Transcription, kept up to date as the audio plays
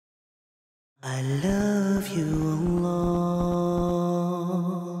I love you, Allah.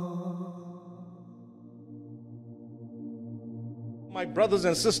 My brothers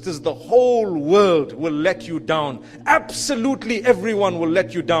and sisters, the whole world will let you down. Absolutely everyone will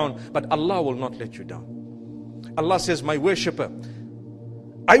let you down, but Allah will not let you down. Allah says, my worshipper,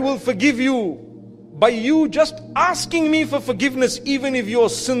 I will forgive you by you just asking me for forgiveness, even if your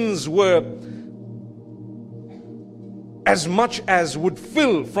sins were as much as would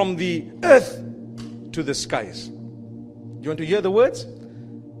fill from the earth to the skies. You want to hear the words?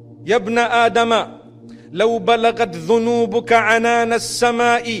 Yabna Adama, لو بلغت ذنوبك عنان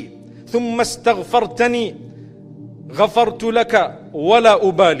السماء ثم استغفرتني غفرت لك ولا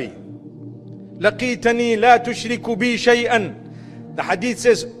أبالي لقيتني لا تشرك بي شيئا. The hadith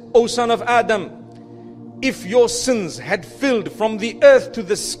says, O son of Adam, if your sins had filled from the earth to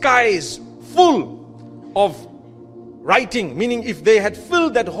the skies full of writing, meaning if they had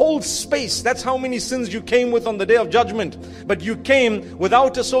filled that whole space, that's how many sins you came with on the day of judgment. But you came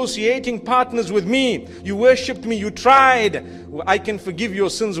without associating partners with me. You worshipped me, you tried. I can forgive your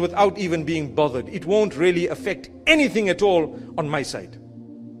sins without even being bothered. It won't really affect anything at all on my side.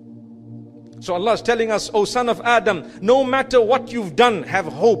 So Allah is telling us, O son of Adam, no matter what you've done, have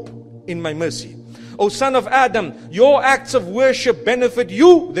hope in my mercy. O son of Adam, your acts of worship benefit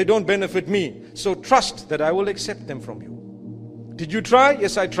you, they don't benefit me. So trust that I will accept them from you. Did you try?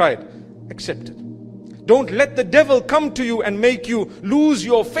 Yes, I tried. Accept it. Don't let the devil come to you and make you lose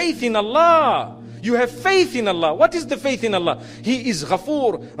your faith in Allah. You have faith in Allah. What is the faith in Allah? He is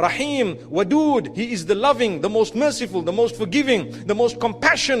Ghafoor, Rahim, Wadud. He is the loving, the most merciful, the most forgiving, the most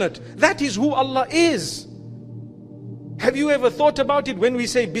compassionate. That is who Allah is. Have you ever thought about it when we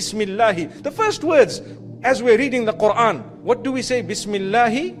say Bismillahi? The first words as we're reading the Quran, what do we say?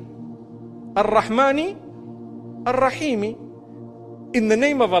 Bismillahi Ar-Rahmani Ar-Rahimi. In the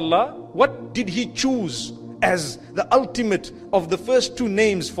name of Allah, what did He choose as the ultimate of the first two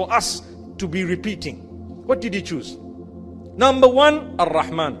names for us to be repeating? What did He choose? Number one,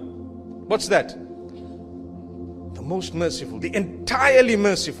 Ar-Rahman. What's that? The most merciful, the entirely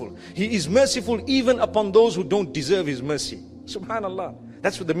merciful. He is merciful even upon those who don't deserve His mercy. Subhanallah.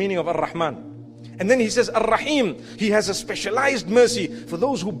 That's what the meaning of Ar-Rahman. And then He says Ar-Rahim. He has a specialized mercy for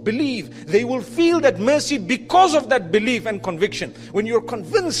those who believe. They will feel that mercy because of that belief and conviction. When you're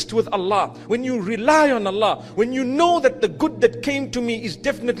convinced with Allah, when you rely on Allah, when you know that the good that came to me is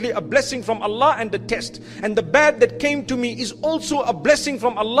definitely a blessing from Allah and a test, and the bad that came to me is also a blessing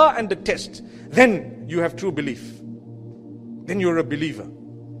from Allah and a test, then you have true belief. Then you're a believer.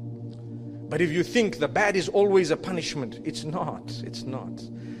 But if you think the bad is always a punishment, it's not. It's not.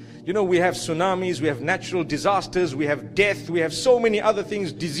 You know, we have tsunamis, we have natural disasters, we have death, we have so many other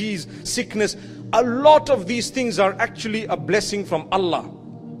things, disease, sickness. A lot of these things are actually a blessing from Allah.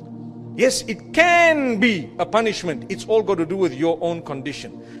 Yes, it can be a punishment. It's all got to do with your own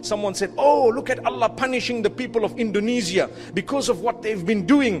condition. Someone said, oh, look at Allah punishing the people of Indonesia because of what they've been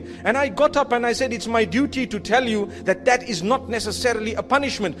doing. And I got up and I said, it's my duty to tell you that that is not necessarily a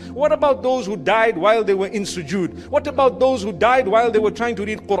punishment. What about those who died while they were in sujood? What about those who died while they were trying to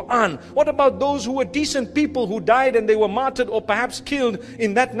read Quran? What about those who were decent people who died and they were martyred or perhaps killed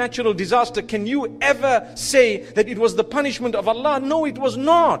in that natural disaster? Can you ever say that it was the punishment of Allah? No, it was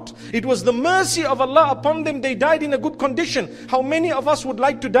not. It was the mercy of Allah upon them. They died in a good condition. How many of us would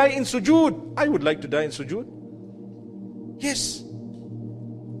like to die in sujood? I would like to die in sujood. Yes.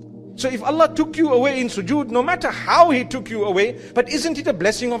 So if Allah took you away in sujood, no matter how He took you away, but isn't it a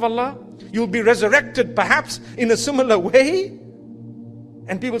blessing of Allah? You'll be resurrected perhaps in a similar way.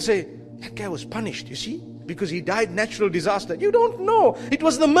 And people say, that guy was punished, you see, because he died natural disaster. You don't know. It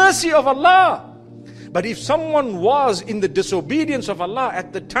was the mercy of Allah. But if someone was in the disobedience of Allah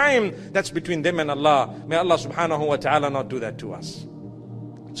at the time, that's between them and Allah. May Allah subhanahu wa ta'ala not do that to us.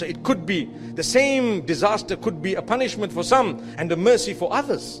 So it could be, the same disaster could be a punishment for some and a mercy for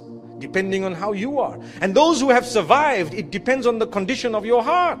others, depending on how you are. And those who have survived, it depends on the condition of your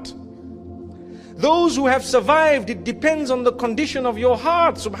heart. Those who have survived, it depends on the condition of your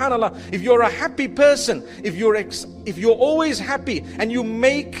heart. Subhanallah. If you're a happy person, if you're always happy and you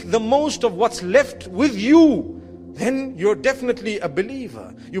make the most of what's left with you, then you're definitely a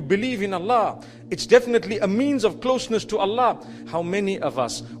believer. You believe in Allah. It's definitely a means of closeness to Allah. How many of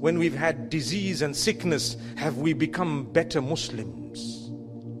us, when we've had disease and sickness, have we become better Muslims?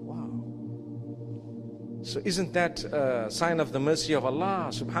 Wow. So isn't that a sign of the mercy of Allah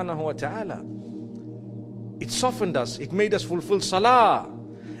subhanahu wa ta'ala? It softened us. It made us fulfill salah.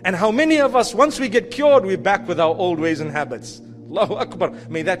 And how many of us, once we get cured, we're back with our old ways and habits. Allahu Akbar.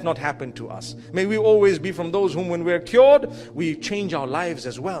 May that not happen to us. May we always be from those whom when we're cured, we change our lives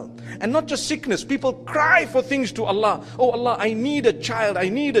as well. And not just sickness. People cry for things to Allah. Oh Allah, I need a child, I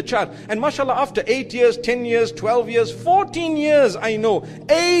need a child. And mashallah, after 8 years, 10 years, 12 years, 14 years, I know,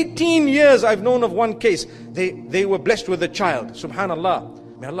 18 years I've known of one case. They were blessed with a child.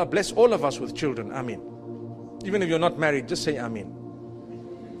 Subhanallah. May Allah bless all of us with children. Ameen. Even if you're not married, just say Ameen.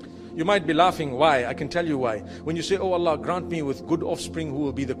 You might be laughing. Why? I can tell you why. When you say, oh Allah, grant me with good offspring who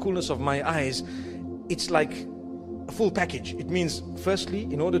will be the coolness of my eyes, it's like a full package. It means, firstly,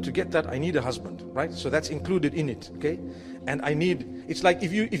 in order to get that, I need a husband, right? So that's included in it, okay? And it's like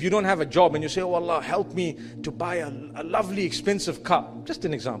if you don't have a job and you say, oh Allah, help me to buy a lovely expensive car. Just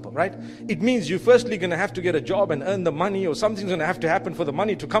an example, right? It means you're firstly going to have to get a job and earn the money, or something's going to have to happen for the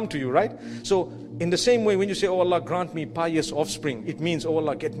money to come to you, right? So in the same way, when you say, oh Allah, grant me pious offspring, it means, oh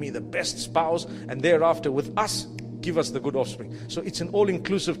Allah, get me the best spouse, and thereafter with us, give us the good offspring. So it's an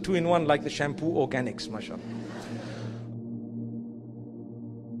all-inclusive 2-in-1, like the shampoo organics, mashallah.